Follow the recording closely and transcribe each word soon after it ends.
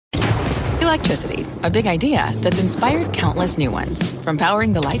Electricity, a big idea that's inspired countless new ones. From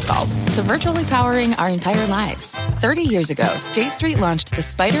powering the light bulb to virtually powering our entire lives. 30 years ago, State Street launched the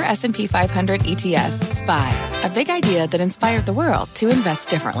SPDR S&P 500 ETF, SPY. A big idea that inspired the world to invest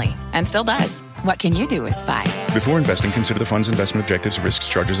differently. And still does. What can you do with SPY? Before investing, consider the fund's investment objectives, risks,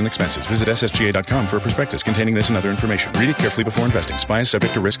 charges, and expenses. Visit ssga.com for a prospectus containing this and other information. Read it carefully before investing. SPY is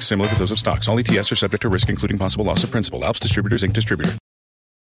subject to risks similar to those of stocks. All ETFs are subject to risk, including possible loss of principal. Alps Distributors, Inc. Distributor.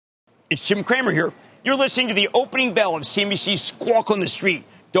 It's Jim Cramer here. You're listening to the opening bell of CNBC's Squawk on the Street.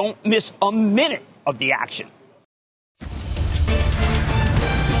 Don't miss a minute of the action.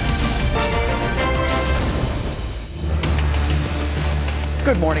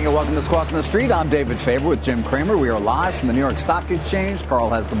 Good morning and welcome to Squawk on the Street. I'm David Faber with Jim Cramer. We are live from the New York Stock Exchange. Carl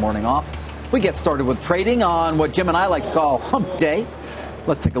has the morning off. We get started with trading on what Jim and I like to call Hump Day.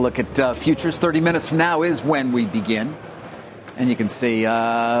 Let's take a look at futures. 30 minutes from now is when we begin. And you can see,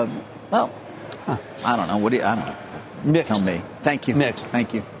 I don't know. I don't know. Mixed. Tell me. Thank you. Mixed.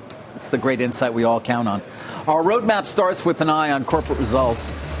 Thank you. It's the great insight we all count on. Our roadmap starts with an eye on corporate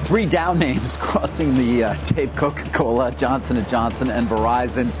results. 3 Dow names crossing the tape: Coca-Cola, Johnson & Johnson, and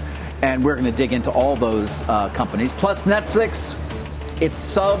Verizon. And we're going to dig into all those companies. Plus Netflix, its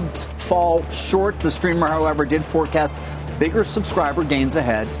subs fall short. The streamer, however, did forecast bigger subscriber gains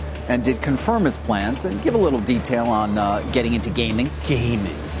ahead and did confirm his plans and give a little detail on getting into gaming.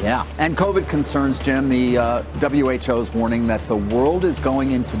 Yeah. And COVID concerns, Jim. The WHO is warning that the world is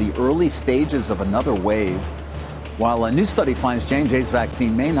going into the early stages of another wave, while a new study finds J&J's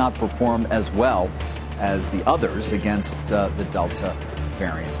vaccine may not perform as well as the others against the Delta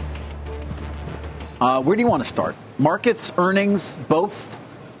variant. Where do you want to start? Markets, earnings, both?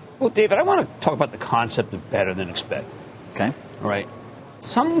 Well, David, I want to talk about the concept of better than expected. Okay. All right.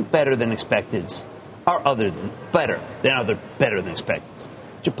 Some better than expecteds are better than expected.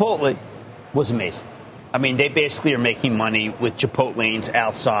 Chipotle was amazing. I mean, they basically are making money with Chipotlanes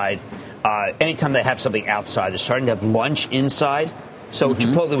outside. Anytime they have something outside, they're starting to have lunch inside. So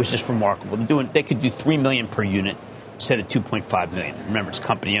Chipotle was just remarkable. They could do $3 million per unit instead of $2.5 million. Remember, it's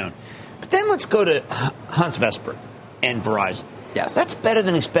company owned. But then let's go to Hans Vesper and Verizon. Yes, that's better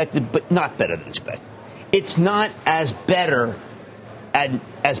than expected, but not better than expected. It's not as better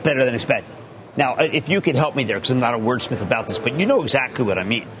than expected. Now, if you could help me there, because I'm not a wordsmith about this, but you know exactly what I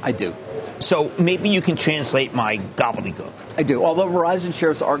mean. I do. So maybe you can translate my gobbledygook. I do. Although Verizon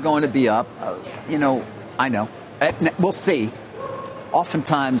shares are going to be up, I know. We'll see.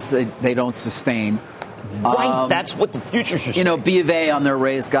 Oftentimes, they don't sustain. Right, that's what the futures are saying. B of A on their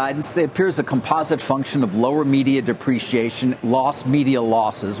raised guidance, they appears a composite function of lower media depreciation, media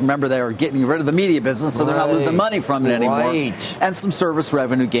losses. Remember, they are getting rid of the media business, so they're not losing money from it anymore. And some service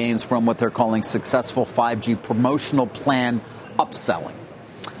revenue gains from what they're calling successful 5G promotional plan upselling.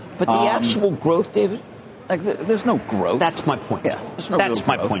 But the actual growth, David? There's no growth. That's my point. Yeah, that's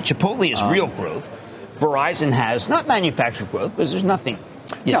my point. Chipotle is real growth. Verizon has not manufactured growth, because there's nothing.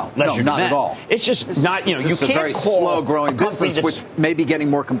 No, not at all. It's just not, you can't a very slow-growing business, which may be getting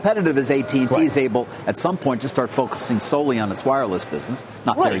more competitive as AT&T is able, at some point, to start focusing solely on its wireless business.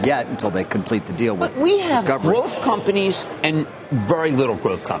 Not there yet until they complete the deal with Discovery. But we have growth companies and very little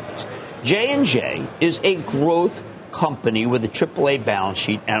growth companies. J&J is a growth company with a AAA balance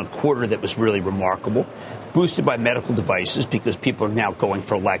sheet and a quarter that was really remarkable, boosted by medical devices because people are now going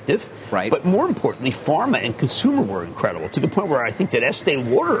for elective. Right. But more importantly, pharma and consumer were incredible, to the point where I think that Estee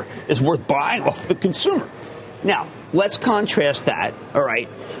Lauder is worth buying off the consumer. Now, let's contrast that, all right,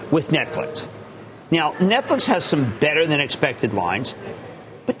 with Netflix. Now, Netflix has some better than expected lines,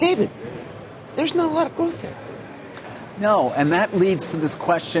 but David, there's not a lot of growth there. No, and that leads to this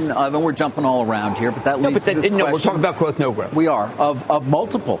question of, and we're jumping all around here, but that leads to this question. No, we're talking about growth, no growth. We are, of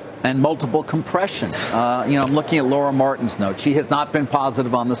multiple and multiple compression. I'm looking at Laura Martin's note. She has not been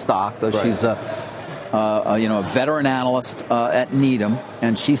positive on the stock, though she's a veteran analyst at Needham,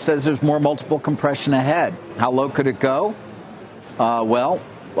 and she says there's more multiple compression ahead. How low could it go?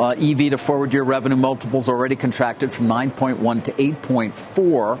 EV to forward-year revenue multiples already contracted from 9.1 to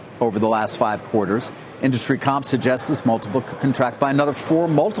 8.4 over the last 5 quarters. Industry comp suggests this multiple could contract by another 4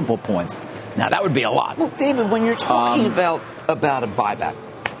 multiple points. Now, that would be a lot. Well, David, when you're talking about a buyback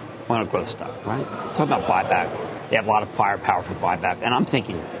on a growth stock, right? Talking about buyback, they have a lot of firepower for buyback. And I'm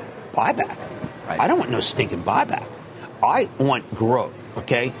thinking, buyback? Right. I don't want no stinking buyback. I want growth,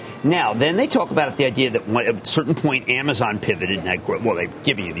 okay? Now, then they talk about the idea that at a certain point Amazon pivoted and had growth. Well, they're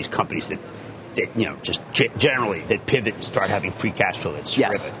giving you these companies that just generally that pivot and start having free cash flow. That's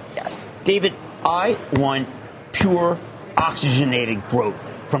yes. David, I want pure oxygenated growth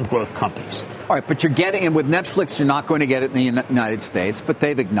from growth companies. All right, but you're getting it with Netflix. You're not going to get it in the United States, but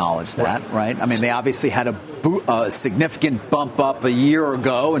they've acknowledged that, right? I mean, they obviously had a significant bump up a year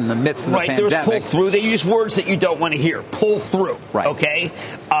ago in the midst of the pandemic. Right, there was pull through. They use words that you don't want to hear. Pull through, right? Okay,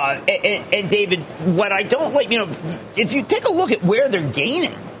 and David, what I don't like, if you take a look at where they're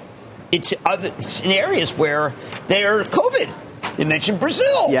gaining, it's in areas where they're COVID. They mentioned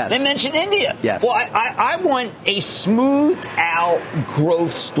Brazil. Yes. They mentioned India. Yes. Well, I want a smoothed out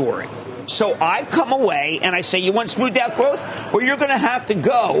growth story. So I come away and I say, you want smoothed out growth? Well, you're going to have to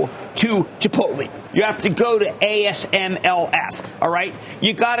go to Chipotle. You have to go to ASMLF. All right.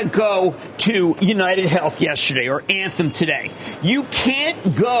 You got to go to United Health yesterday or Anthem today. You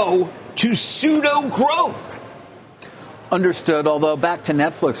can't go to pseudo growth. Understood, although back to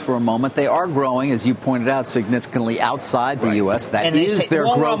Netflix for a moment, they are growing, as you pointed out, signisignificantly outside the U.S. That is their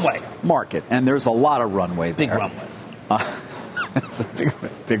growth market, and there's a lot of runway there. Big runway. It's a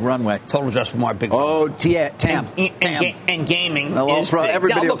big runway. Total addressable market, big runway. Oh, TAM. And gaming is big. now,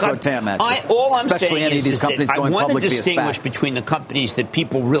 Everybody look, will throw TAM at you. All I'm especially saying any of these companies that going I want public to via distinguish SPAC. between the companies that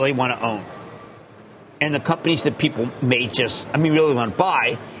people really want to own and the companies that people may really want to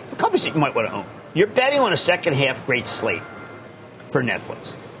buy, the companies that you might want to own. You're betting on a second half great slate for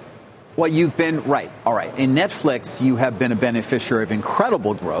Netflix. Well, you've been right. All right. In Netflix, you have been a beneficiary of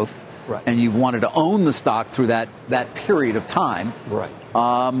incredible growth, right, and you've wanted to own the stock through that period of time. Right.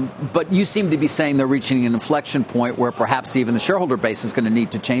 But you seem to be saying they're reaching an inflection point where perhaps even the shareholder base is going to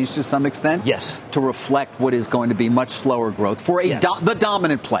need to change to some extent. Yes. To reflect what is going to be much slower growth for the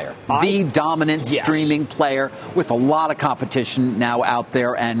dominant player, the dominant streaming player with a lot of competition now out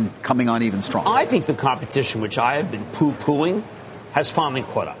there and coming on even stronger. I think the competition, which I have been poo-pooing, has finally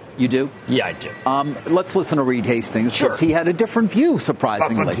caught up. You do? Yeah, I do. Let's listen to Reed Hastings, because he had a different view,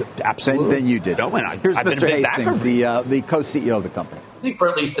 surprisingly, absolutely, than you did. Here's Mr. Hastings, the co-CEO of the company. I think for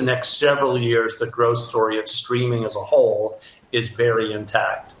at least the next several years, the growth story of streaming as a whole is very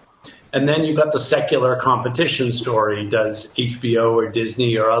intact. And then you've got the secular competition story. Does HBO or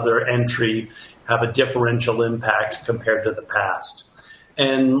Disney or other entry have a differential impact compared to the past?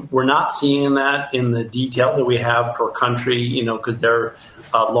 And we're not seeing that in the detail that we have per country, because they're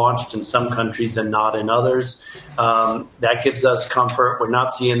launched in some countries and not in others. That gives us comfort. We're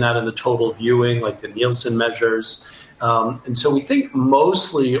not seeing that in the total viewing, like the Nielsen measures. And so we think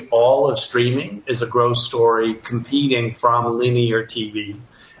mostly all of streaming is a growth story competing from linear TV.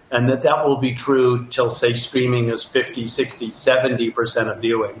 And that will be true till, say, streaming is 50, 60, 70% of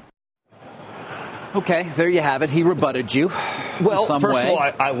viewing. Okay, there you have it. He rebutted you. Well, first of all,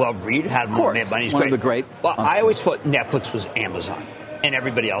 I love Reed. Had more money. He's one great. of the great. Well, I always thought Netflix was Amazon, and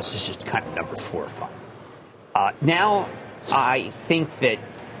everybody else is just kind of number 4 or 5. Now, I think that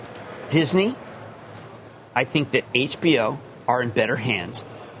Disney, I think that HBO are in better hands.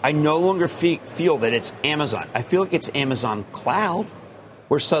 I no longer feel that it's Amazon. I feel like it's Amazon Cloud,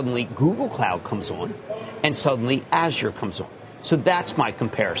 where suddenly Google Cloud comes on, and suddenly Azure comes on. So that's my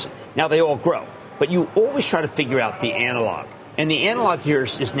comparison. Now, they all grow. But you always try to figure out the analog. And the analog here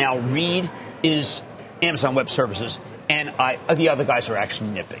is now Reed is Amazon Web Services, and the other guys are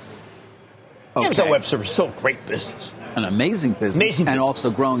actually nipping. Okay. Amazon Web Services is still a great business. An amazing business. And also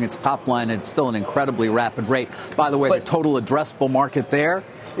growing its top line at still an incredibly rapid rate. By the way, the total addressable market there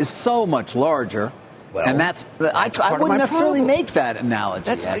is so much larger. Well, and that's I wouldn't necessarily make that analogy,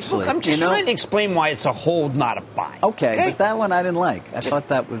 actually. Look, I'm just trying to explain why it's a hold, not a buy. Okay, but that one I didn't like. I thought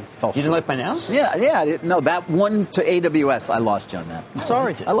that was false. You didn't like my analysis? Yeah. No, that one to AWS, I lost you on that. I'm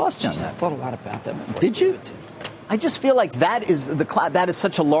sorry. I lost you on that. I thought a lot about that. Did you? I just feel like that is the cloud. That is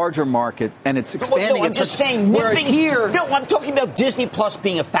such a larger market, and it's expanding. No, I'm just saying. Whereas here, no, I'm talking about Disney Plus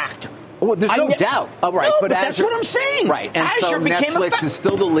being a factor. Well, there's no doubt. Oh, right. No, but that's what I'm saying. Right. And Azure so Netflix is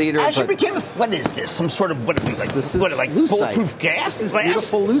still the leader. Azure became what is this? Some sort of, this is like bulletproof gas? This is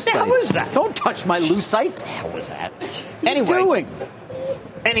beautiful lucite. What the hell is that? Don't touch my lucite. What the hell is that?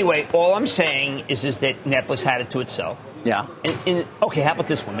 Anyway, all I'm saying is that Netflix had it to itself. Yeah. Okay, how about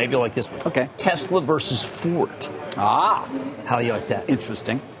this one? Maybe you'll like this one. Okay. Tesla versus Ford. How do you like that?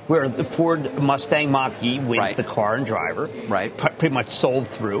 Interesting. Where the Ford Mustang Mach-E wins the car and driver. Right. Pretty much sold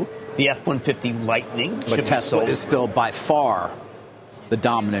through. The F-150 Lightning. But Tesla is still by far the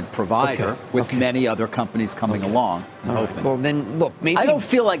dominant provider with many other companies coming along. I'm hoping. Well, then, look, maybe... I don't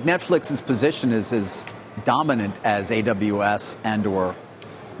feel like Netflix's position is as dominant as AWS and or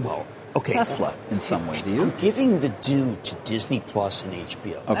Tesla in some way. Do you? I'm giving the due to Disney Plus and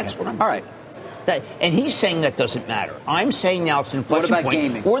HBO. Okay. That's what I'm All right. And he's saying that doesn't matter. I'm saying now it's an inflection point.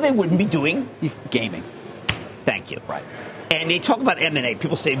 Gaming? Or they wouldn't be doing... Gaming. Thank you. Right. And they talk about M&A.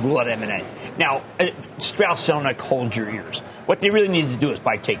 People say rule out M&A. Now, Strauss-Zelnick, hold your ears. What they really need to do is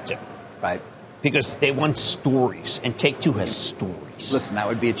buy Take-Two. Right. Because they want stories, and Take-Two has stories. Listen, that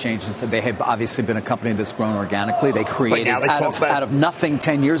would be a change. And so they have obviously been a company that's grown organically. They created, out of nothing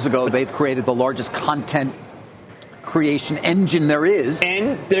 10 years ago, they've created the largest content creation engine there is.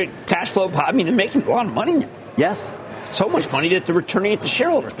 And their cash flow, I mean, they're making a lot of money now. Yes. So much money that they're returning it to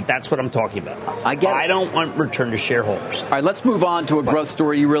shareholders, but that's what I'm talking about. I get it. I don't want return to shareholders. All right, let's move on to a growth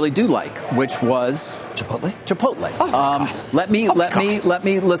story you really do like, which was Chipotle. Oh, let me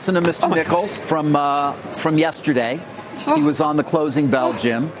listen to Mr. Nickel from yesterday. He was on the closing bell,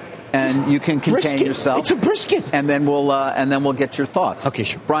 Jim, and you can contain yourself. It's a brisket, and then we'll get your thoughts. Okay,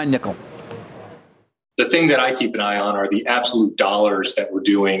 sure. Brian Nickel. The thing that I keep an eye on are the absolute dollars that we're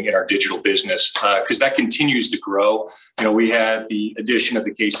doing in our digital business, because that continues to grow. You know, we had the addition of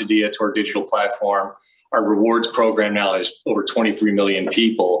the Quesadilla to our digital platform. Our rewards program now has over 23 million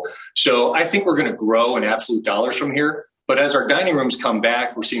people. So I think we're going to grow in absolute dollars from here. But as our dining rooms come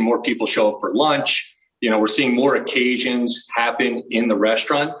back, we're seeing more people show up for lunch. You know, we're seeing more occasions happen in the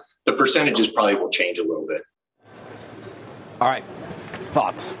restaurant. The percentages probably will change a little bit. All right.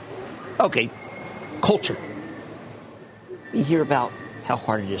 Thoughts? Okay. Culture. You hear about how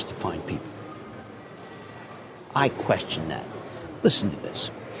hard it is to find people. I question that. Listen to this.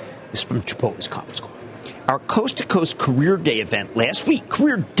 This is from Chipotle's conference call. Our coast-to-coast career day event last week,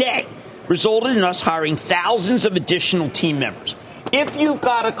 career day, resulted in us hiring thousands of additional team members. If you've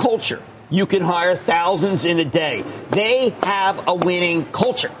got a culture, you can hire thousands in a day. They have a winning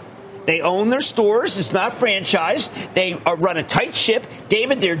culture. They own their stores. It's not franchised. They run a tight ship.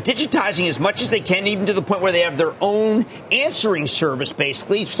 David, they're digitizing as much as they can, even to the point where they have their own answering service,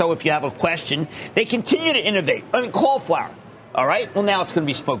 basically. So if you have a question, they continue to innovate. I mean, cauliflower. All right? Well, now it's going to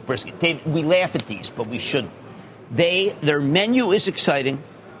be smoked brisket. David, we laugh at these, but we shouldn't. Their menu is exciting.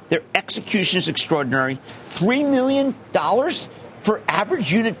 Their execution is extraordinary. $3 million for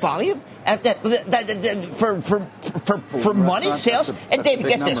average unit volume for money sales. And David,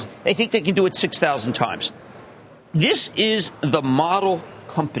 get this: they think they can do it 6,000 times. This is the model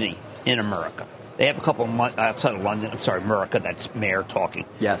company in America. They have a couple outside of London. I'm sorry, America. That's Mayor talking.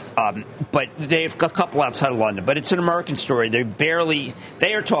 Yes. But they have a couple outside of London. But it's an American story.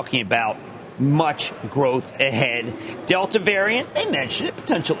 They are talking about much growth ahead. Delta variant, they mentioned it,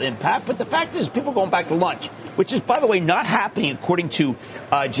 potential impact. But the fact is, people are going back to lunch, which is, by the way, not happening according to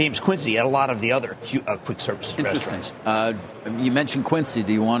James Quincy at a lot of the other quick service restaurants. You mentioned Quincy.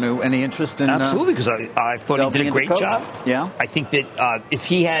 Do you want to any interest in? Absolutely, because I thought he did a great job. Yeah, I think that if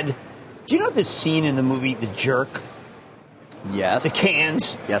he had, do you know the scene in the movie The Jerk? Yes. The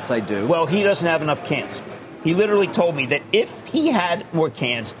cans. Yes, I do. Well, he doesn't have enough cans. He literally told me that if he had more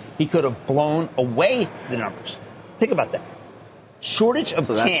cans, he could have blown away the numbers. Think about that. Shortage of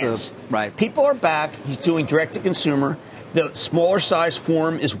cans. Right. People are back. He's doing direct-to-consumer. The smaller size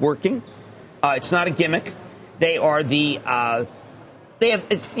form is working. It's not a gimmick. They are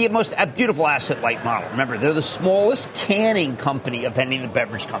it's the most beautiful asset-light model. Remember, they're the smallest canning company of any of the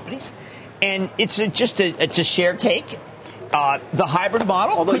beverage companies. And it's just a share take. The hybrid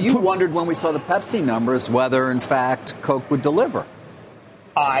model. Although you wondered when we saw the Pepsi numbers whether, in fact, Coke would deliver.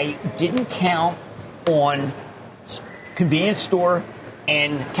 I didn't count on convenience store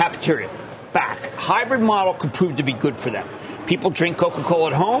and cafeteria. Back. Hybrid model could prove to be good for them. People drink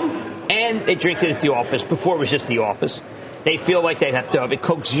Coca-Cola at home, and they drink it at the office. Before it was just the office. They feel like they have to have it.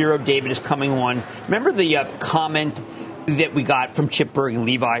 Coke Zero, David, is coming on. Remember the comment that we got from Chip Berg and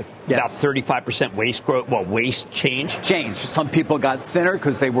Levi about 35% waist growth? Well, waist change. Some people got thinner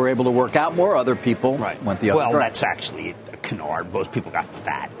because they were able to work out more. Other people went the other direction. Well, that's actually a canard. Most people got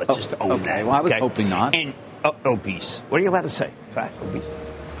fat. Let's just own that. Well, I was hoping not. And obese. What are you allowed to say? Fat, obese.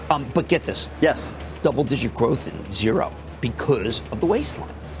 But get this. Yes. Double-digit growth in Zero because of the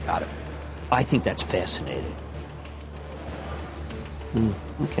waistline. Got it. I think that's fascinating.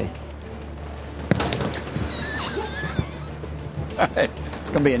 Okay. All right. It's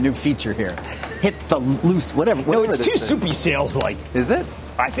going to be a new feature here. Hit the loose, whatever. No, it's too soupy sales-like. Is it?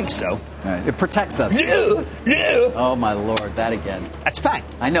 I think so. All right. It protects us. No. Oh, my Lord. That again. That's Fang.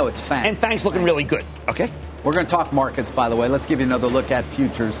 I know it's Fang. And Fang's looking really good. Okay? We're going to talk markets, by the way. Let's give you another look at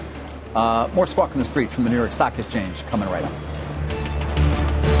futures. More Squawk on the Street from the New York Stock Exchange coming right up.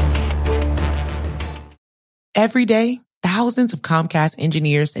 Every day, thousands of Comcast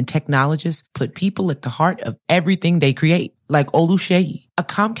engineers and technologists put people at the heart of everything they create. Like Oluseyi, a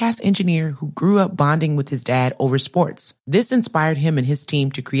Comcast engineer who grew up bonding with his dad over sports. This inspired him and his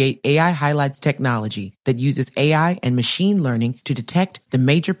team to create AI Highlights technology that uses AI and machine learning to detect the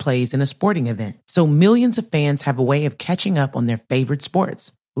major plays in a sporting event. So millions of fans have a way of catching up on their favorite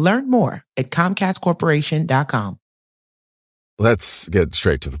sports. Learn more at ComcastCorporation.com. Let's get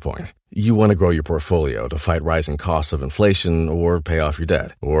straight to the point. You want to grow your portfolio to fight rising costs of inflation or pay off your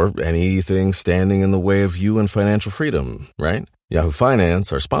debt or anything standing in the way of you and financial freedom, right? Yahoo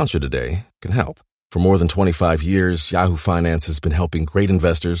Finance, our sponsor today, can help. For more than 25 years, Yahoo Finance has been helping great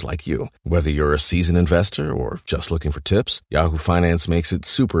investors like you. Whether you're a seasoned investor or just looking for tips, Yahoo Finance makes it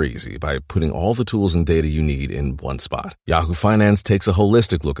super easy by putting all the tools and data you need in one spot. Yahoo Finance takes a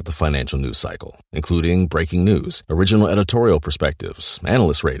holistic look at the financial news cycle, including breaking news, original editorial perspectives,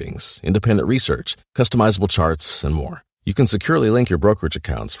 analyst ratings, independent research, customizable charts, and more. You can securely link your brokerage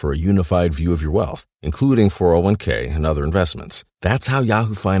accounts for a unified view of your wealth, including 401k and other investments. That's how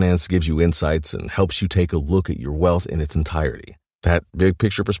Yahoo Finance gives you insights and helps you take a look at your wealth in its entirety. That big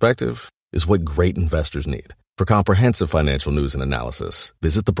picture perspective is what great investors need. For comprehensive financial news and analysis,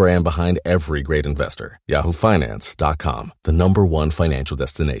 visit the brand behind every great investor, yahoofinance.com, the #1 financial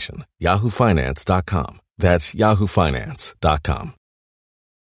destination, yahoofinance.com. That's yahoofinance.com.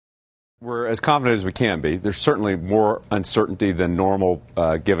 We're as confident as we can be. There's certainly more uncertainty than normal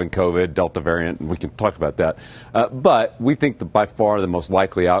given COVID, Delta variant, and we can talk about that. But we think that by far the most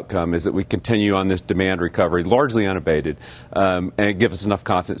likely outcome is that we continue on this demand recovery, largely unabated, and it gives us enough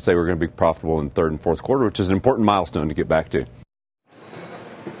confidence to say we're going to be profitable in the third and fourth quarter, which is an important milestone to get back to.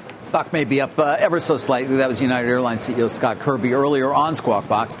 Stock may be up ever so slightly. That was United Airlines CEO Scott Kirby earlier on Squawk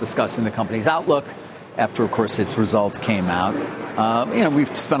Box discussing the company's outlook after, of course, its results came out.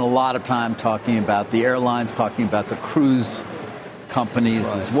 We've spent a lot of time talking about the airlines, talking about the cruise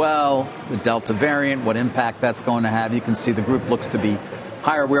companies as well, the Delta variant, what impact that's going to have. You can see the group looks to be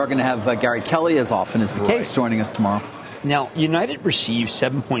higher. We are going to have Gary Kelly, as often is the case, joining us tomorrow. Now, United received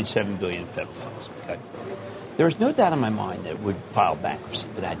 $7.7 billion in federal funds. Okay? There's no doubt in my mind that it would file bankruptcy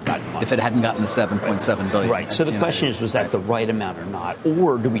if it had gotten money. If it hadn't gotten the $7.7 billion. Right. So the question is, was that the right amount or not?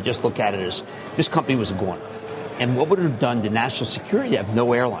 Or do we just look at it as this company was a goner? And what would it have done to national security to have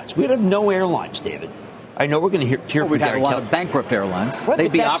no airlines? We would have no airlines, David. I know we're going to hear from Gary Kelly. We'd have a lot of bankrupt airlines. Right,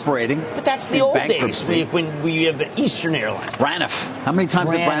 they'd be operating. But that's the old days when we have Eastern Airlines. Braniff. How many times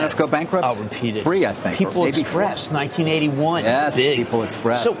did Braniff go bankrupt? I'll repeat it. 3, I think. People Express, 1981. Yes, big. People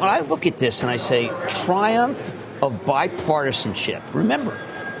Express. So when I look at this and I say triumph of bipartisanship, remember,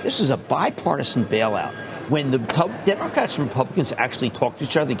 this is a bipartisan bailout. When the Democrats and Republicans actually talk to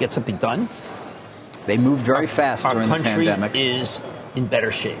each other to get something done, they moved very fast during the pandemic. Our country is in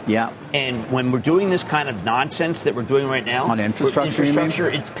better shape. Yeah. And when we're doing this kind of nonsense that we're doing right now, on infrastructure,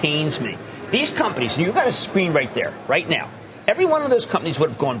 it pains me. These companies, and you've got a screen right there, right now. Every one of those companies would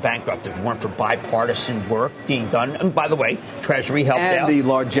have gone bankrupt if it weren't for bipartisan work being done. And by the way, Treasury helped out. And the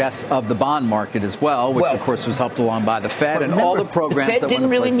largesse of the bond market as well, which, of course, was helped along by the Fed and all the programs that the Fed didn't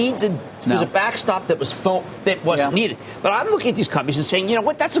really need to. No. It was a backstop that wasn't needed. But I'm looking at these companies and saying, you know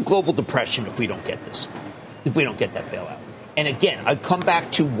what, that's a global depression if we don't get this, if we don't get that bailout. And again, I come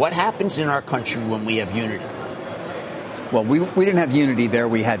back to what happens in our country when we have unity. Well, we didn't have unity there.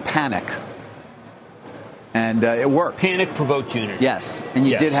 We had panic. And it worked. Panic provoked unity. Yes. And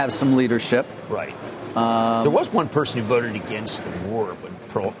you did have some leadership. Right. There was one person who voted against the war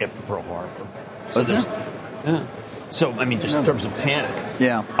after Pearl Harbor. Was there? Yeah. So, I mean, just in terms of panic.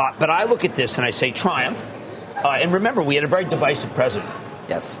 Yeah. But I look at this and I say triumph. And remember, we had a very divisive president.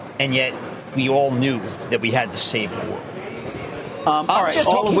 Yes. And yet we all knew that we had to save the war. All right,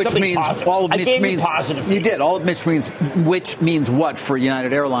 all of which means positive. You did. All of which means what for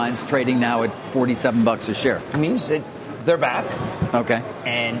United Airlines trading now at $47 a share? It means that they're back. Okay.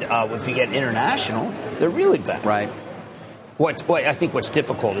 And if you get international, they're really back. Right. I think what's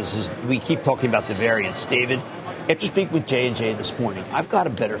difficult is we keep talking about the variants, David. After speaking with J&J this morning, I've got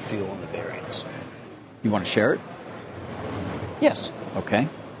a better feel on the variants. You want to share it? Yes. Okay.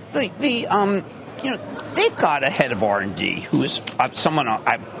 They've got a head of R&D who is someone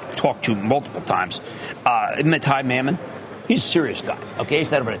I've talked to multiple times, Mathai Mammen. He's a serious guy. Okay,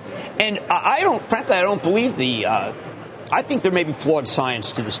 he's that of it. And I don't believe I think there may be flawed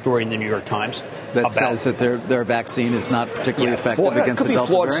science to the story in the New York Times that says that their vaccine is not particularly effective against the Delta variant. It could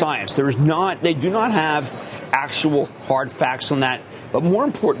be flawed science. There is not. They do not have actual hard facts on that. But more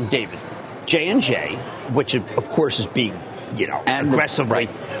important, David, J&J, which of course is being aggressively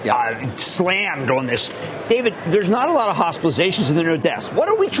slammed on this. David, there's not a lot of hospitalizations and there are no deaths. What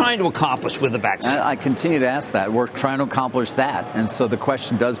are we trying to accomplish with the vaccine? I continue to ask that. We're trying to accomplish that. And so the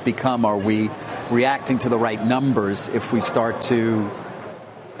question does become, are we reacting to the right numbers if we start to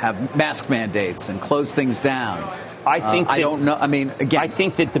have mask mandates and close things down? I think I don't know. I mean, again, I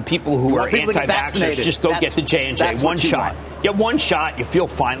think that the people who are anti-vaxxers just go get the J&J. One shot. Get one shot, you feel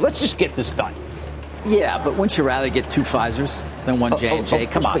fine. Let's just get this done. Yeah, but wouldn't you rather get 2 Pfizers than 1 J&J?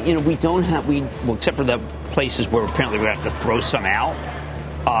 Come on. But, we don't have, except for the places where apparently we're going to have to throw some out.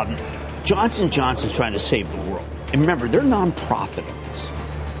 Johnson & Johnson's trying to save the world. And remember, they're nonprofit.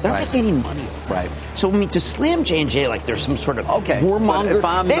 They're not getting money. Right. So, to slam J&J like there's some sort of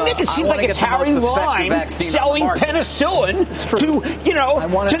warmonger, they make it seem like it's Harry Lime selling penicillin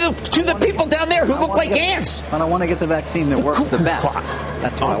to the people down there who look like ants. But I want to get the vaccine that works the best.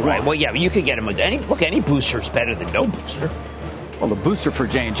 That's what I want. Right. Well, yeah, you could get them with any booster's better than no booster. Well, the booster for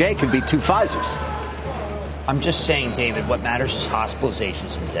J&J could be 2 Pfizers. I'm just saying, David, what matters is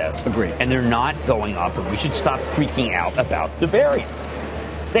hospitalizations and deaths. Agreed. And they're not going up, and we should stop freaking out about the variant.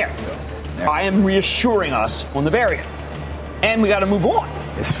 There. I am reassuring us on the variant. And we got to move on.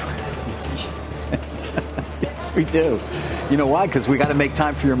 Yes, we do. You know why? Because we got to make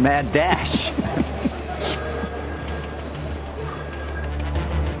time for your mad dash.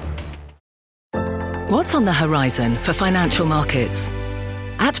 What's on the horizon for financial markets?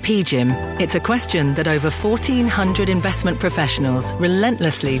 At PGIM, it's a question that over 1,400 investment professionals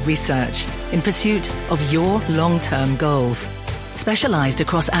relentlessly research in pursuit of your long-term goals. Specialized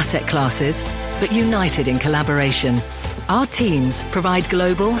across asset classes, but united in collaboration, our teams provide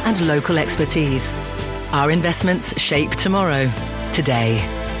global and local expertise. Our investments shape tomorrow, today.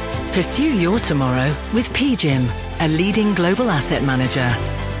 Pursue your tomorrow with PGIM, a leading global asset manager.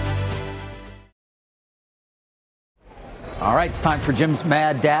 All right, it's time for Jim's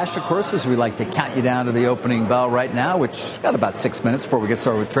Mad Dash, of course, as we like to count you down to the opening bell right now, which got about 6 minutes before we get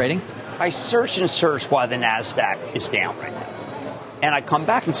started with trading. I search why the NASDAQ is down right now. And I come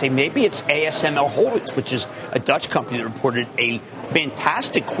back and say maybe it's ASML Holdings, which is a Dutch company that reported a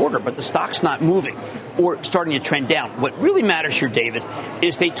fantastic quarter, but the stock's not moving or starting to trend down. What really matters here, David,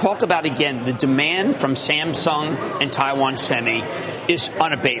 is they talk about, again, the demand from Samsung and Taiwan Semi is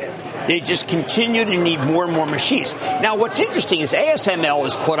unabated. They just continue to need more and more machines. Now, what's interesting is ASML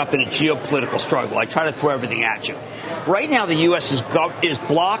is caught up in a geopolitical struggle. I try to throw everything at you. Right now, the U.S. is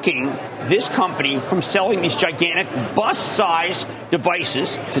blocking this company from selling these gigantic bus-sized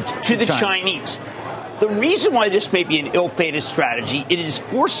devices to the Chinese. The reason why this may be an ill-fated strategy, it is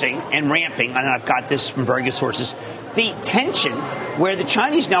forcing and ramping, and I've got this from very good sources, the tension where the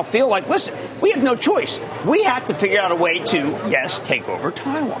Chinese now feel like, listen, we have no choice. We have to figure out a way to, yes, take over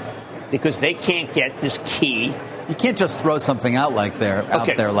Taiwan, because they can't get this key. You can't just throw something out like there,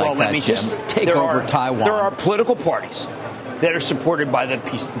 Let me Jim. Take over Taiwan. There are political parties that are supported by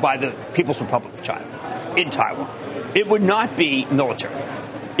the People's Republic of China in Taiwan. It would not be military.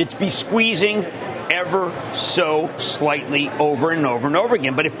 It'd be squeezing ever so slightly over and over and over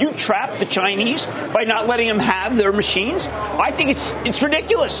again. But if you trap the Chinese by not letting them have their machines, I think it's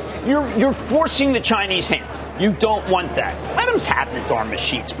ridiculous. You're forcing the Chinese hand. You don't want that. Let them have the darn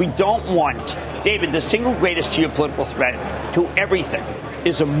machines. We don't want, David, the single greatest geopolitical threat to everything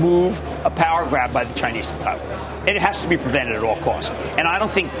is a power grab by the Chinese to Taiwan. And it has to be prevented at all costs. And I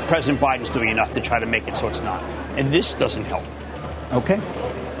don't think President Biden's doing enough to try to make it so it's not. And this doesn't help. Okay.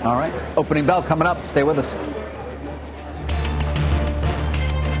 All right. Opening bell coming up. Stay with us.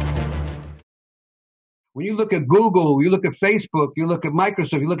 When you look at Google, you look at Facebook, you look at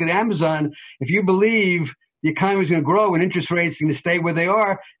Microsoft, you look at Amazon, if you believe the economy is going to grow and interest rates are going to stay where they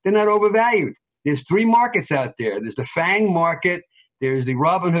are, they're not overvalued. There's 3 markets out there. There's the FANG market, there's the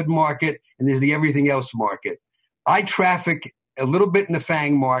Robinhood market, and there's the everything else market. I traffic a little bit in the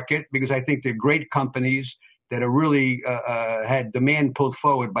FANG market because I think they're great companies that are really had demand pulled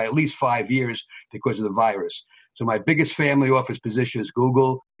forward by at least 5 years because of the virus. So my biggest family office position is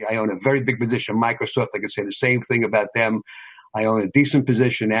Google. I own a very big position in Microsoft. I can say the same thing about them. I own a decent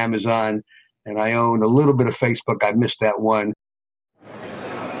position in Amazon, and I own a little bit of Facebook. I missed that one.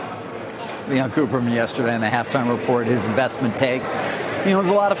 Leon Cooperman yesterday in the halftime report, his investment take. He owns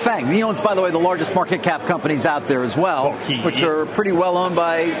a lot of FANG. He owns, by the way, the largest market cap companies out there as well, which are pretty well owned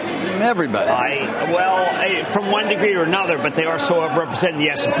by everybody. From one degree or another, but they are so represented in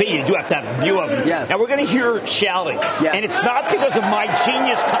the S&P, you do have to have a view of them. Yes. Now, we're going to hear shouting. Yes. And it's not because of my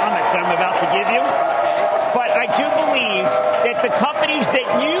genius comment that I'm about to give you, but I do believe that the companies that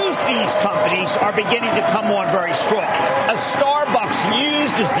use these companies are beginning to come on very strong. A Starbucks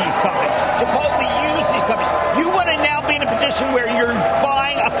uses these companies. Chipotle uses these companies. You want to now be in a position where you're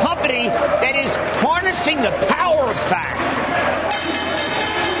buying a company that is harnessing the power of FANG.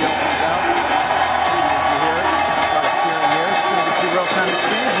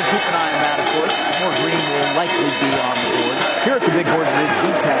 Keep an eye on that, of course. More green will likely be on the board. Here at the big board, it is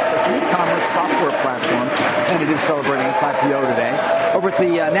VTEX. It's an e-commerce software platform, and it is celebrating its IPO today. Over at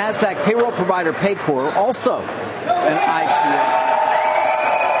the NASDAQ payroll provider Paycor, also an IPO.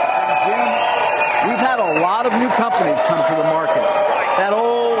 Jim, we've lot of new companies come to the market. That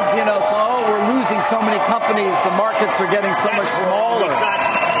old, we're losing so many companies. The markets are getting so much smaller.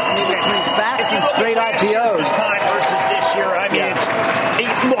 Between SPACs and straight IPOs. This time versus this year,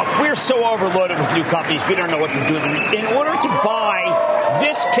 look, we're so overloaded with new companies, we don't know what to do with them. In order to buy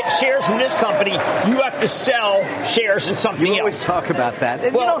shares in this company, you have to sell shares in something else. You always talk about that.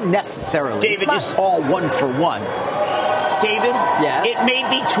 And you don't necessarily. David, it's not all one for one. David, yes? It may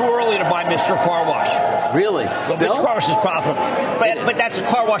be too early to buy Mr. Car Wash. Really? Well, Still? Mr. Car Wash is profitable. But that's a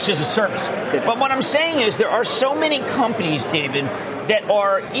car wash as a service. But what I'm saying is there are so many companies, David, that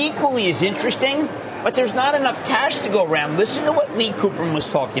are equally as interesting, but there's not enough cash to go around. Listen to what Lee Cooperman was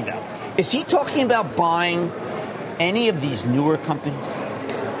talking about. Is he talking about buying any of these newer companies?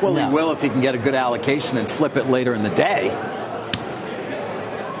 Well, he will if he can get a good allocation and flip it later in the day.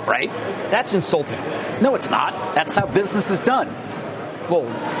 Right? That's insulting. No, it's not. That's how business is done. Well,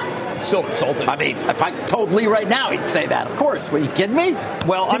 still insulting. I mean, if I told Lee right now, he'd say that. Of course. Were you kidding me?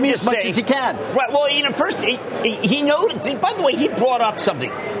 Well, Give I'm me just as much saying, as you can. Right. Well, first he noted. By the way, he brought up something.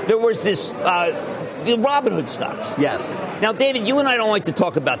 There was this the Robinhood stocks. Yes. Now, David, you and I don't like to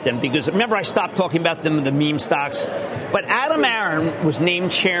talk about them because remember I stopped talking about them in the meme stocks. But Adam Aron was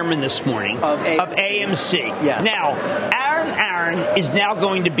named chairman this morning of AMC. Yes. Now, Aron is now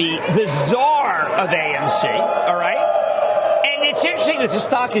going to be the czar of AMC. All right. And it's interesting that the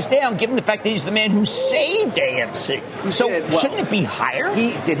stock is down, given the fact that he's the man who saved AMC. Shouldn't it be higher?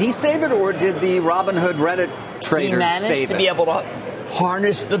 Did he save it, or did the Robinhood Reddit traders he managed save to it? be able to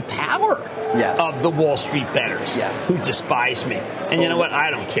harness the power of the Wall Street bettors who despise me. And you know what? I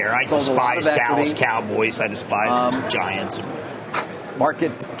don't care. I despise Dallas Cowboys. I despise Giants.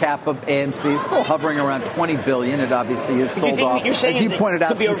 Market cap of AMC is still hovering around $20 billion. It obviously is sold off. As you pointed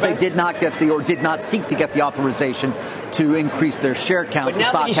out, since they did not get did not seek to get the authorization to increase their share count, the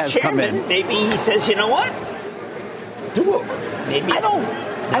stock has come in. Maybe he says, you know what? Do over. Maybe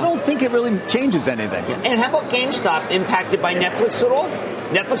I don't think it really changes anything. And how about GameStop impacted by Netflix at all?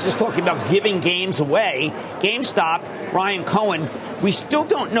 Netflix is talking about giving games away. GameStop, Ryan Cohen, we still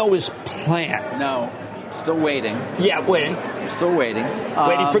don't know his plan. No. Still waiting. Yeah, waiting. Still waiting.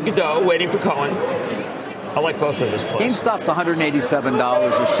 Waiting for Godot, waiting for Cohen. I like both of those plays. GameStop's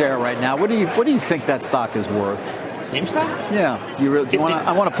 $187 a share right now. What do you think that stock is worth? GameStop? Yeah. Do you want?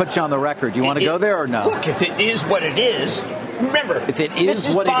 I want to put you on the record. Do you want to go there or no? Look, if it is what it is, remember, if it is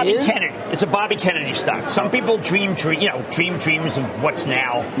this what Bobby it is, Kennedy. It's a Bobby Kennedy stock. Some people dream dreams of what's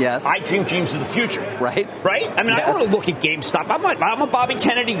now. Yes. I dream dreams of the future. Right. I mean, I want to look at GameStop. I'm a Bobby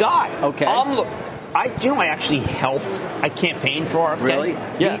Kennedy guy. Okay. I actually helped. I campaigned for RFK. Really?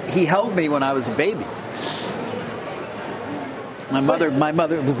 Yeah. He held me when I was a baby. My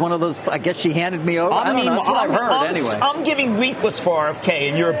mother was one of those. I guess she handed me over. I don't know. That's what I've heard anyway. I'm giving leaflets for RFK,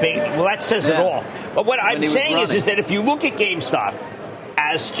 and you're a baby. Well, that says it all. But what I'm saying is that if you look at GameStop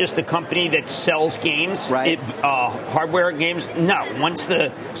as just a company that sells games, hardware games, no. Once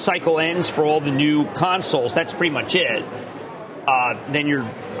the cycle ends for all the new consoles, that's pretty much it. Then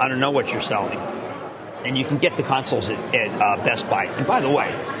I don't know what you're selling. And you can get the consoles at Best Buy. And by the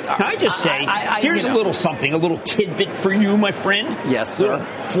way, can I just say, here's a little something, a little tidbit for you, my friend. Yes, sir. Little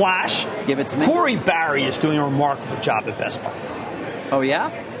flash. Give it to me. Corey Barry is doing a remarkable job at Best Buy. Oh, yeah?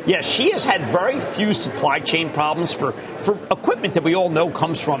 Yeah, she has had very few supply chain problems for equipment that we all know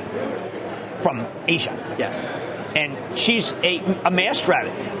comes from Asia. Yes. And she's a master at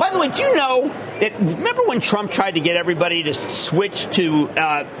it. By the way, do you know that, remember when Trump tried to get everybody to switch to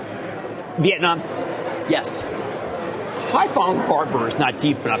Vietnam? Yes. Haiphong Harbor is not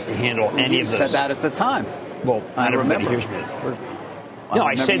deep enough to handle any of those. You said that at the time. Well, not everybody hears me. No,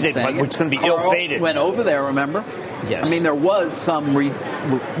 I said that it's going to be ill-fated. Went over there, remember? Yes. I mean, there was some... we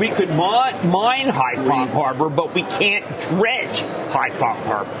could mine Haiphong Harbor, but we can't dredge Haiphong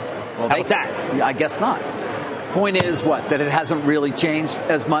Harbor. Well, how about that? I guess not. Point is that it hasn't really changed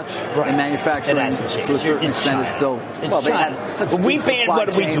as much in manufacturing. It hasn't changed. To a certain extent. It's still... they had such we banned, what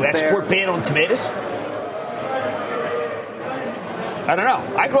did we do? Export ban on tomatoes? I don't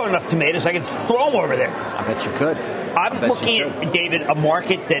know. I grow enough tomatoes, I could throw them over there. I bet you could. I'm looking at, David, a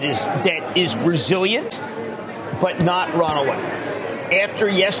market that is resilient, but not runaway. After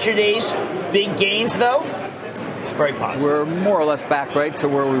yesterday's big gains, though, it's very positive. We're more or less back to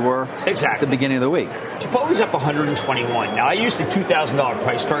where we were at the beginning of the week. Chipotle's up 121. Now, I used the $2,000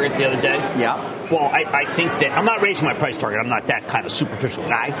 price target the other day. Yeah. Well, I think that I'm not raising my price target. I'm not that kind of superficial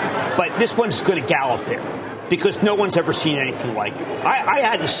guy. But this one's going to gallop there because no one's ever seen anything like it. I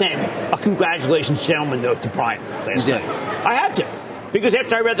had to send a congratulations gentleman note to Brian last night. I had to. Because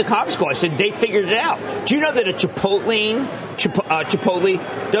after I read the conference call, I said they figured it out. Do you know that a Chipotle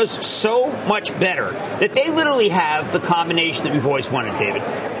does so much better that they literally have the combination that we've always wanted, David?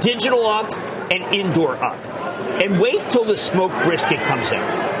 Digital up and indoor up. And wait till the smoked brisket comes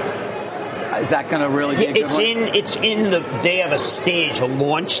out. Is that going to really be a good one? They have a stage, a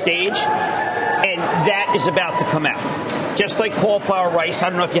launch stage, and that is about to come out. Just like cauliflower rice. I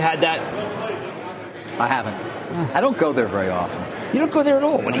don't know if you had that. I haven't. I don't go there very often. You don't go there at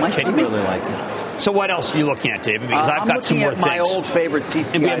all? My son really likes it. So what else are you looking at, David? Because I've got some more things. I'm looking at my old favorite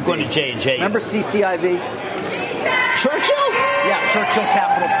CCIV. And I'm going to J&J. Remember CCIV? Churchill? Yeah, Churchill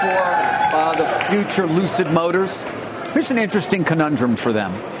Capital 4, the future Lucid Motors. Here's an interesting conundrum for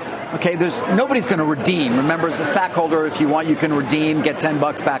them. Okay, nobody's going to redeem. Remember, as a SPAC holder, if you want, you can redeem, get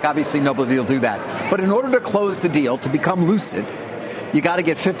 $10 back. Obviously, nobody will do that. But in order to close the deal, to become Lucid, you got to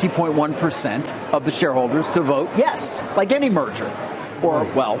get 50.1% of the shareholders to vote yes, like any merger. Or,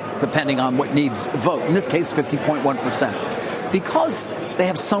 well, depending on what needs vote. In this case, 50.1%. Because they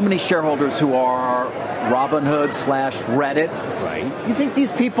have so many shareholders who are Robinhood/Reddit. Right. You think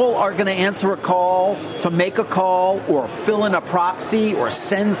these people are going to answer a call, to make a call, or fill in a proxy, or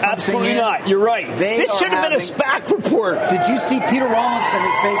send something Absolutely in? not. You're right. This should have been a SPAC report. Did you see Peter Rawlinson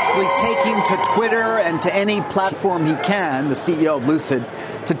is basically taking to Twitter and to any platform he can, the CEO of Lucid,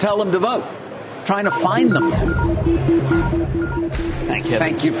 to tell them to vote, trying to find them.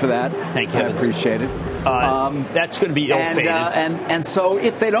 Thank you for that. Thank you. I appreciate it. That's going to be ill-fated. And so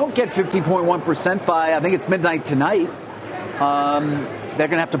if they don't get 50.1% by, I think it's midnight tonight, they're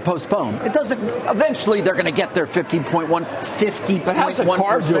going to have to postpone. It doesn't. Eventually, they're going to get their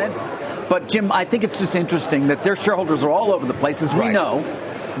 50.1%. But Jim, I think it's just interesting that their shareholders are all over the place, as we know.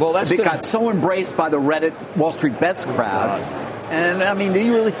 Well, they got so embraced by the Reddit Wall Street Bets crowd. And, I mean, do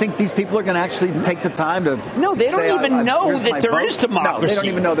you really think these people are going to actually take the time to No, they don't even know that there is democracy. No, they don't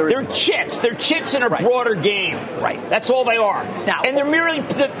even know there is. They're chits. They're chits in a broader game. Right. That's all they are. Now, and they're merely,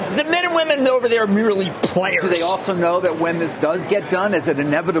 the men and women over there are merely players. Do they also know that when this does get done, as it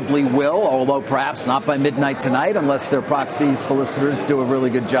inevitably will, although perhaps not by midnight tonight, unless their proxy solicitors do a really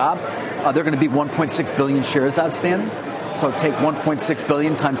good job, they're going to be 1.6 billion shares outstanding? So take 1.6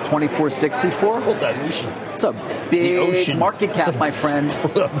 billion times 2464. It's a whole dilution. It's a big market cap, my friend.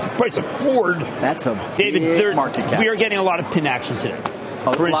 Price of Ford. That's a big market cap. We are getting a lot of pin action today.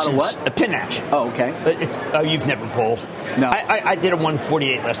 Oh, For a instance, lot of what? A pin action. Oh, okay. You've never bowled. No. I did a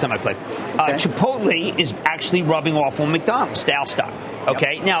 148 last time I played. Okay. Chipotle is actually rubbing off on McDonald's, style stock.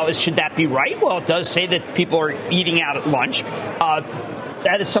 Okay. Yep. Now, should that be right? Well, it does say that people are eating out at lunch.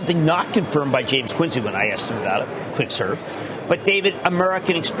 That is something not confirmed by James Quincy when I asked him about it. Quick serve. But, David,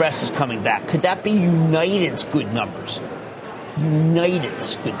 American Express is coming back. Could that be United's good numbers?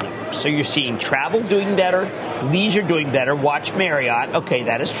 United's good numbers. So you're seeing travel doing better, leisure doing better. Watch Marriott. Okay,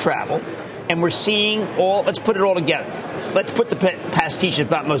 that is travel. And we're seeing let's put it all together. Let's put the pastiche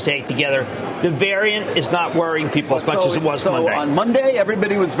about Mosaic together. The variant is not worrying people as much as it was Monday. So on Monday,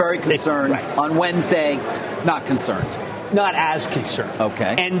 everybody was very concerned. Right. On Wednesday, not concerned. Not as concerned.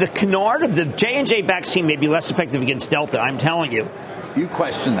 Okay. And the canard of the J&J vaccine may be less effective against Delta, I'm telling you. You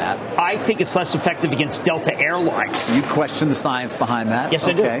question that. I think it's less effective against Delta Airlines. You question the science behind that? Yes,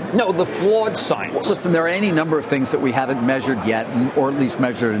 I do. No, the flawed science. Well, listen, there are any number of things that we haven't measured yet, or at least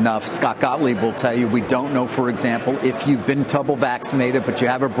measured enough. Scott Gottlieb will tell you we don't know, for example, if you've been double vaccinated but you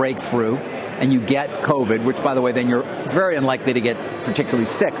have a breakthrough and you get COVID, which, by the way, then you're very unlikely to get particularly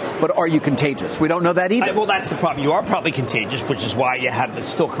sick. But are you contagious? We don't know that either. Well, that's the problem. You are probably contagious, which is why you have the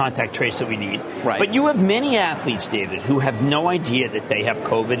still contact trace that we need. Right. But you have many athletes, David, who have no idea that they have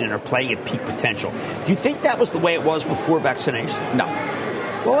COVID and are playing at peak potential. Do you think that was the way it was before vaccination? No.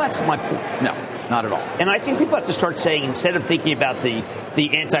 Well, that's my point. No, not at all. And I think people have to start saying, instead of thinking about the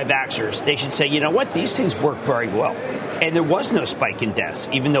anti-vaxxers, they should say, you know what, these things work very well. And there was no spike in deaths,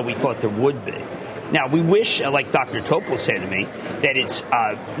 even though we thought there would be. Now, we wish, like Dr. Topol said to me, that it's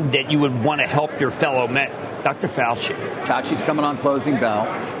that you would want to help your fellow men. Dr. Fauci. Fauci's coming on closing bell.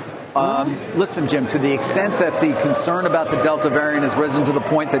 Listen, Jim, to the extent that the concern about the Delta variant has risen to the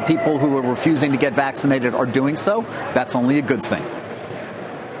point that people who are refusing to get vaccinated are doing so, that's only a good thing.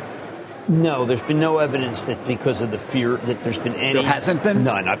 No, there's been no evidence that because of the fear that there's been any. There hasn't been?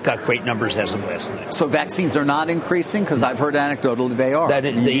 None. I've got great numbers as of last night. So vaccines are not increasing? Because I've heard anecdotally they are.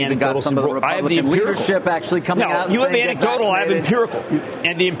 You even got some of the Republican leadership actually coming out and you saying have anecdotal, I have empirical.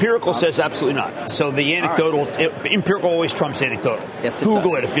 And the empirical says absolutely not. So the anecdotal, empirical always trumps anecdotal. Yes,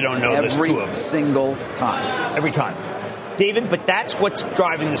 Google it if you don't know this. Every single time. Every time. David, but that's what's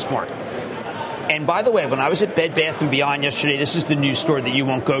driving this market. And by the way, when I was at Bed Bath & Beyond yesterday, this is the new store that you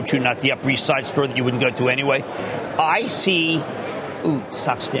won't go to, not the Upper East Side store that you wouldn't go to anyway. I see ooh,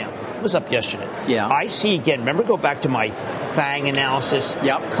 stock's down. It was up yesterday. Yeah. I see again, remember, go back to my FANG analysis.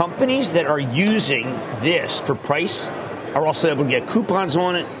 Yep. Companies that are using this for price are also able to get coupons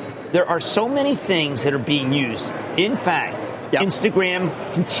on it. There are so many things that are being used in FANG. Yep.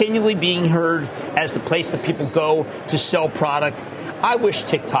 Instagram continually being heard as the place that people go to sell product. I wish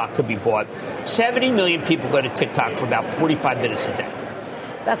TikTok could be bought. 70 million people go to TikTok for about 45 minutes a day.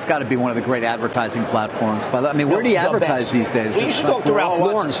 That's got to be one of the great advertising platforms. I mean, where do you advertise these days? Well, you should go to Ralph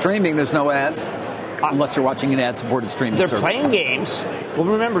Lauren. Streaming, there's no ads. Unless you're watching an ad-supported streaming They're service. playing games. Well,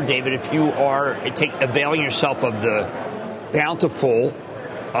 remember, David, if you are availing yourself of the bountiful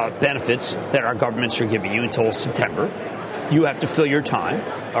benefits that our governments are giving you until September, you have to fill your time,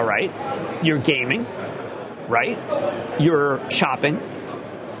 all right? You're gaming, right? You're shopping,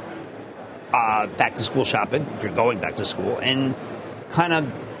 back-to-school shopping, if you're going back to school, and kind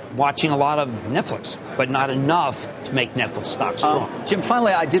of watching a lot of Netflix, but not enough to make Netflix stocks strong. Jim,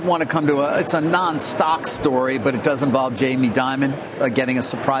 finally, I did want to come to it's a non-stock story, but it does involve Jamie Dimon getting a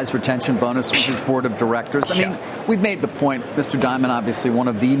surprise retention bonus from his board of directors. I mean, we've made the point. Mr. Dimon, obviously one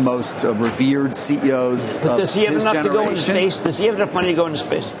of the most revered CEOs but does he have enough generation. to go into space? Does he have enough money to go into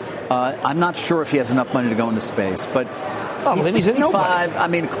space? I'm not sure if he has enough money to go into space, but he's 65. I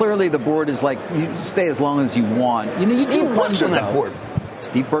mean, clearly the board is like, you stay as long as you want. You Steve Burke's on that board.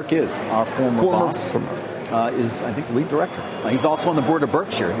 Steve Burke is our former boss. Is, I think, the lead director. He's also on the board of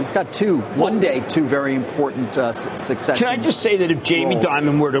Berkshire. He's got two very important succession. Can I just say that if Jamie roles.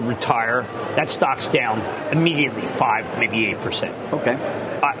 Dimon were to retire, that stock's down immediately 5%, maybe 8%. Okay.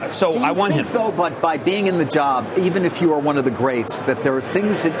 So I want him. Though, but by being in the job, even if you are one of the greats, that there are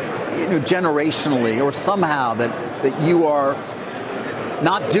things that, generationally or somehow that you are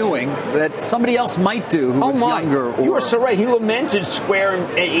not doing that somebody else might do who is younger. You are so right. He lamented Square.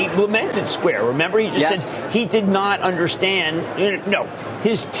 Remember, he just said he did not understand. No,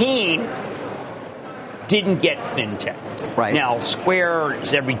 his team didn't get fintech. Right. Now, Square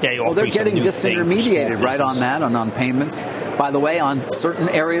is every day offering they're getting disintermediated, right, on that, on payments. By the way, on certain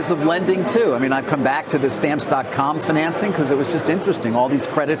areas of lending, too. I mean, I've come back to the Stamps.com financing because it was just interesting. All these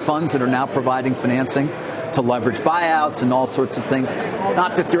credit funds that are now providing financing to leverage buyouts and all sorts of things.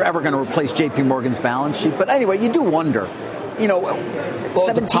 Not that they're ever going to replace J.P. Morgan's balance sheet, but anyway, you do wonder.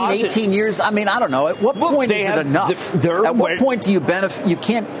 17, 18 years, I mean, I don't know. At what point is it enough? At what point do you benefit? You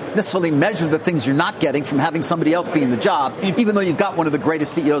can't necessarily measure the things you're not getting from having somebody else be in the job, even though you've got one of the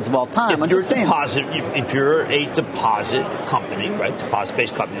greatest CEOs of all time. If you're a deposit company, right,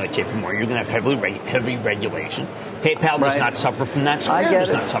 deposit-based company like JP Morgan, you're going to have heavy regulation. PayPal does not suffer from that. Square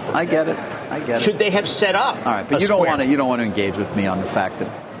does not suffer from I get it. Should they have set up? All right, but you don't want to engage with me on the fact that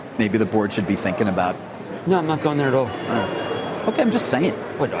maybe the board should be thinking about. No, I'm not going there at all. Okay, I'm just saying.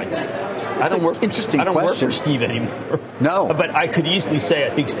 What do I do? I don't work for Steve anymore. No. But I could easily say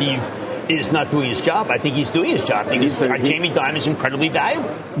I think Steve is not doing his job. I think he's doing his job. I think Jamie Dimon is incredibly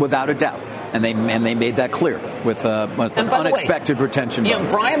valuable. Without a doubt. And they made that clear with an unexpected retention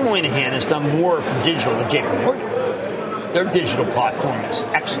bonus. Brian Moynihan has done more for digital than JP Morgan. Their digital platform is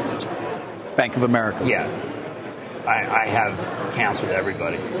excellent. Bank of America. Yeah. I have accounts with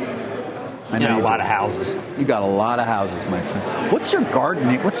everybody. I know a lot of houses. You got a lot of houses, my friend. What's your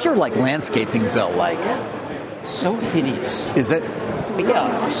gardening? What's your landscaping bill like? So hideous. Is it?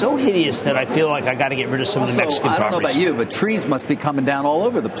 Yeah, so hideous that I feel like I got to get rid of some of the Mexican properties. I don't know about you, but trees must be coming down all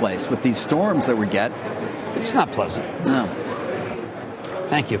over the place with these storms that we get. It's not pleasant. No.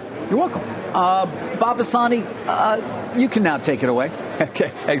 Thank you. You're welcome. Bob Bassani, you can now take it away. Okay,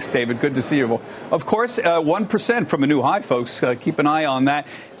 thanks, David. Good to see you. Well, of course, 1% from a new high, folks. Keep an eye on that.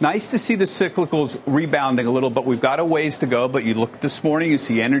 Nice to see the cyclicals rebounding a little, but we've got a ways to go. But you look this morning, you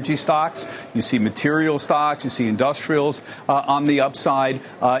see energy stocks, you see material stocks, you see industrials on the upside,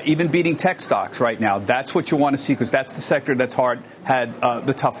 even beating tech stocks right now. That's what you want to see because that's the sector that's had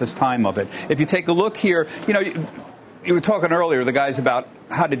the toughest time of it. If you take a look here, you were talking earlier, the guys, about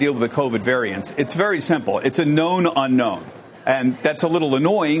how to deal with the COVID variants. It's very simple. It's a known unknown. And that's a little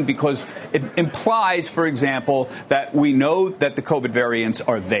annoying because it implies, for example, that we know that the COVID variants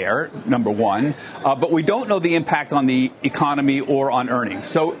are there, number one, but we don't know the impact on the economy or on earnings.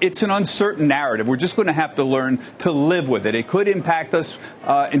 So it's an uncertain narrative. We're just going to have to learn to live with it. It could impact us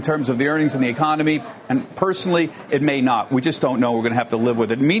in terms of the earnings and the economy. And personally, it may not. We just don't know. We're going to have to live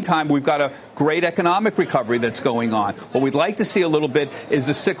with it. In the meantime, we've got a great economic recovery that's going on. What we'd like to see a little bit is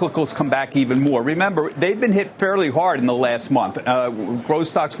the cyclicals come back even more. Remember, they've been hit fairly hard in the last this month. Growth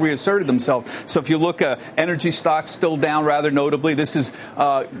stocks reasserted themselves. So if you look at energy stocks still down rather notably, this is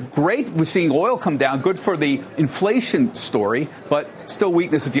great. We're seeing oil come down. Good for the inflation story, but still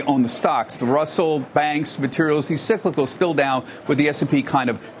weakness if you own the stocks. The Russell, banks, materials, these cyclicals still down with the S&P kind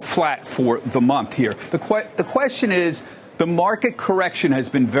of flat for the month here. The question is, the market correction has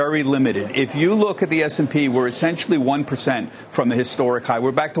been very limited. If you look at the S&P, we're essentially 1% from the historic high.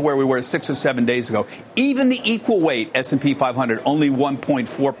 We're back to where we were 6 or 7 days ago. Even the equal weight S&P 500, only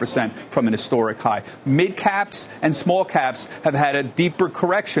 1.4% from an historic high. Mid caps and small caps have had a deeper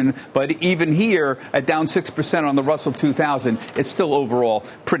correction, but even here, at down 6% on the Russell 2000, it's still overall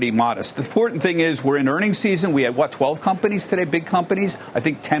pretty modest. The important thing is we're in earnings season. We had, 12 companies today, big companies. I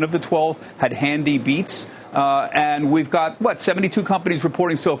think 10 of the 12 had handy beats. And we've got, 72 companies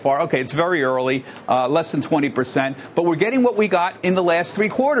reporting so far. Okay, it's very early, less than 20%. But we're getting what we got in the last 3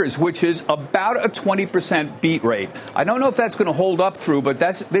 quarters, which is about a 20% beat rate. I don't know if that's going to hold up through, but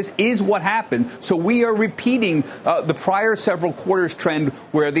this is what happened. So we are repeating the prior several quarters trend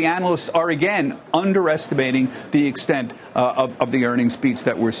where the analysts are, again, underestimating the extent of the earnings beats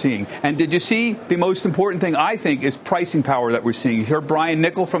that we're seeing. And did you see the most important thing, I think, is pricing power that we're seeing? You heard Brian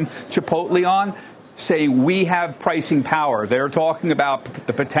Niccol from Chipotle on saying we have pricing power. They're talking about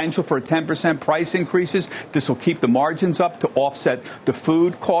the potential for 10% price increases. This will keep the margins up to offset the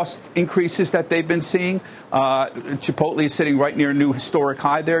food cost increases that they've been seeing. Chipotle is sitting right near a new historic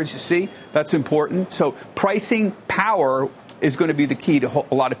high there, as you see. That's important. So pricing power is going to be the key to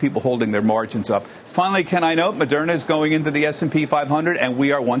a lot of people holding their margins up. Finally, can I note, Moderna is going into the S&P 500, and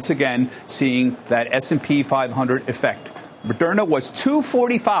we are once again seeing that S&P 500 effect. Moderna was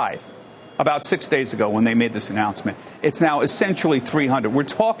 245 about 6 days ago when they made this announcement. It's now essentially 300. We're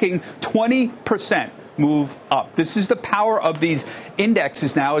talking 20% move up. This is the power of these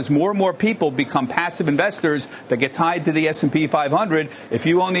indexes now as more and more people become passive investors that get tied to the S&P 500. If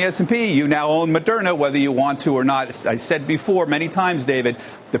you own the S&P, you now own Moderna, whether you want to or not. As I said before many times, David,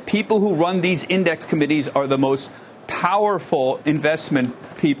 the people who run these index committees are the most powerful investment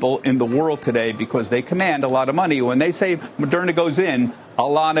people in the world today because they command a lot of money. When they say Moderna goes in, a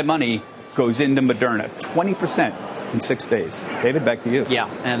lot of money goes into Moderna, 20% in 6 days. David, back to you. Yeah,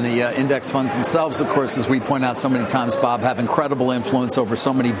 and the index funds themselves, of course, as we point out so many times, Bob, have incredible influence over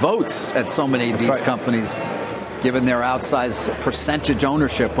so many votes at so many of these companies, given their outsized percentage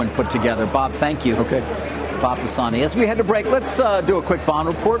ownership when put together. Bob, thank you. Okay. Bob Pisani. As we head to break, let's do a quick bond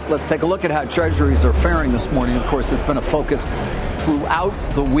report. Let's take a look at how treasuries are faring this morning. Of course, it's been a focus throughout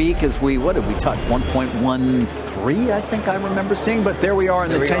the week as what did we touch? 1.13, I think I remember seeing. But there we are in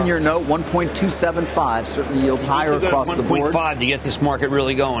the 10-year note, 1.275. Certainly yields higher across the board. 1.5 to get this market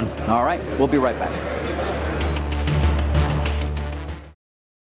really going. All right. We'll be right back.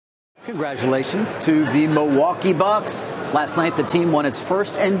 Congratulations to the Milwaukee Bucks. Last night, the team won its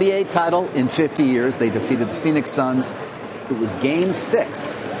first NBA title in 50 years. They defeated the Phoenix Suns. It was Game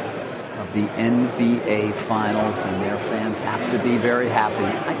 6 of the NBA Finals, and their fans have to be very happy.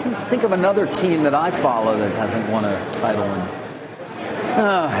 I can't think of another team that I follow that hasn't won a title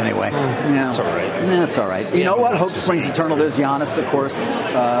anyway. It's all right. It's all right. You know what? Hope springs eternal. There's Giannis, of course,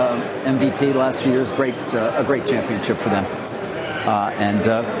 MVP the last few years. A great championship for them.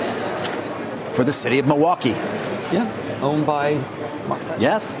 For the city of Milwaukee. Yeah, owned by...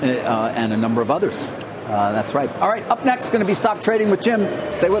 Yes, and a number of others. That's right. All right, up next is going to be Stop Trading with Jim.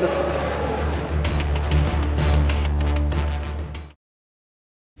 Stay with us.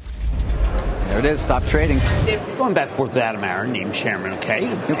 There it is, Stop Trading. Going back and forth with Adam Aron, named chairman, okay.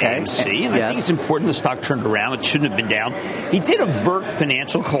 AMC, and I think it's important the stock turned around. It shouldn't have been down. He did avert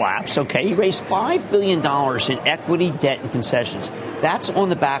financial collapse, okay. He raised $5 billion in equity, debt, and concessions. That's on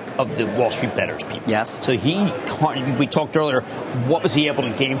the back of the Wall Street bettors people. Yes. So we talked earlier, what was he able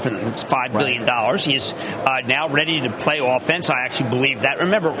to gain from them? It's $5 billion. He is now ready to play offense. I actually believe that.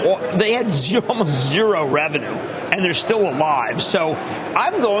 Remember, they had almost zero revenue, and they're still alive. So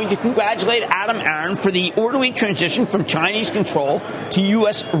I'm going to congratulate Adam Aron for the orderly transition from Chinese control to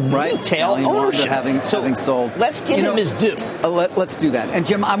U.S. retail ownership. Having sold. Let's give him his due. Let's do that. And,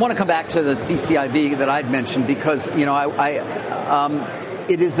 Jim, I want to come back to the CCIV that I'd mentioned because,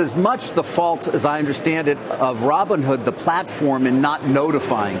 it is as much the fault, as I understand it, of Robinhood, the platform, in not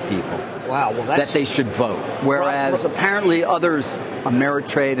notifying people that they should vote. Whereas apparently others,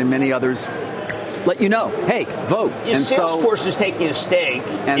 Ameritrade and many others, let you know, hey, vote. And Salesforce is taking a stake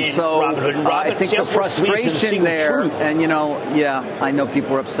in Robinhood. And I think the frustration there, and I know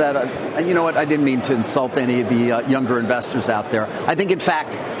people are upset. And you know what? I didn't mean to insult any of the younger investors out there. I think, in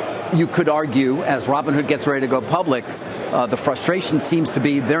fact, you could argue, as Robinhood gets ready to go public, The frustration seems to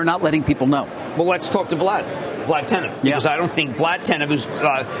be they're not letting people know. Well, let's talk to Vlad Tenev, because I don't think Vlad Tenev is.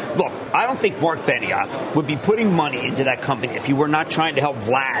 Look, I don't think Mark Benioff would be putting money into that company if you were not trying to help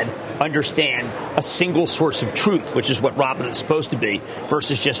Vlad understand a single source of truth, which is what Robinhood is supposed to be,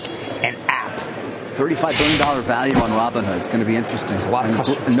 versus just an app. $35 billion value on Robinhood. It's going to be interesting. There's a lot of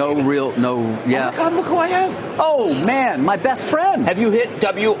customers. Yeah. Oh my God, look who I have. Oh, man, my best friend. Have you hit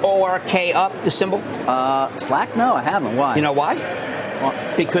WORK up, the symbol? Slack? No, I haven't. Why? You know why?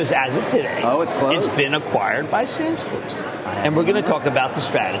 Because as of today, it's closed. It's been acquired by Salesforce. And we're going to talk about the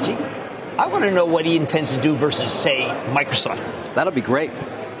strategy. I want to know what he intends to do versus, say, Microsoft. That'll be great.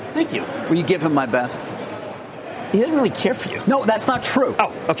 Thank you. Will you give him my best? He doesn't really care for you. No, that's not true.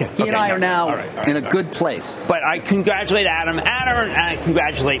 Oh, okay. He and I are now in a good place. But I congratulate Adam, and I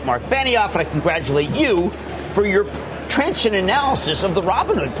congratulate Mark Benioff, and I congratulate you for your trenchant analysis of the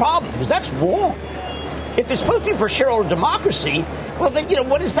Robinhood problem, because that's wrong. If it's supposed to be for shareholder democracy, well, then,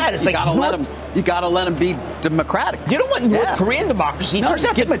 what is that? It's you gotta let him be democratic. You don't want North Korean democracy. It turns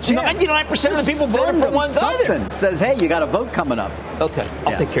out give him a chance. 99% of the people voted for one something. Says, hey, you got a vote coming up. Okay,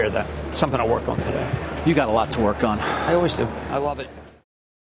 I'll take care of that. It's something I'll work on today. You got a lot to work on. I always do. I love it.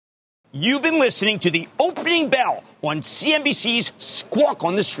 You've been listening to the opening bell on CNBC's Squawk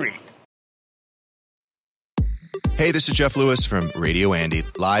on the Street. Hey, this is Jeff Lewis from Radio Andy.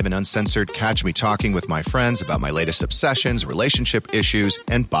 Live and uncensored, catch me talking with my friends about my latest obsessions, relationship issues,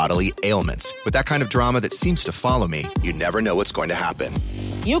 and bodily ailments. With that kind of drama that seems to follow me, you never know what's going to happen.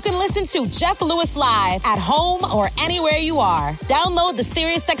 You can listen to Jeff Lewis live at home or anywhere you are. Download the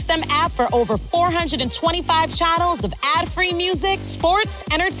SiriusXM app for over 425 channels of ad-free music, sports,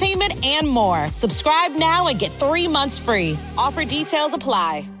 entertainment, and more. Subscribe now and get 3 months free. Offer details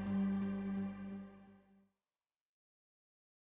apply.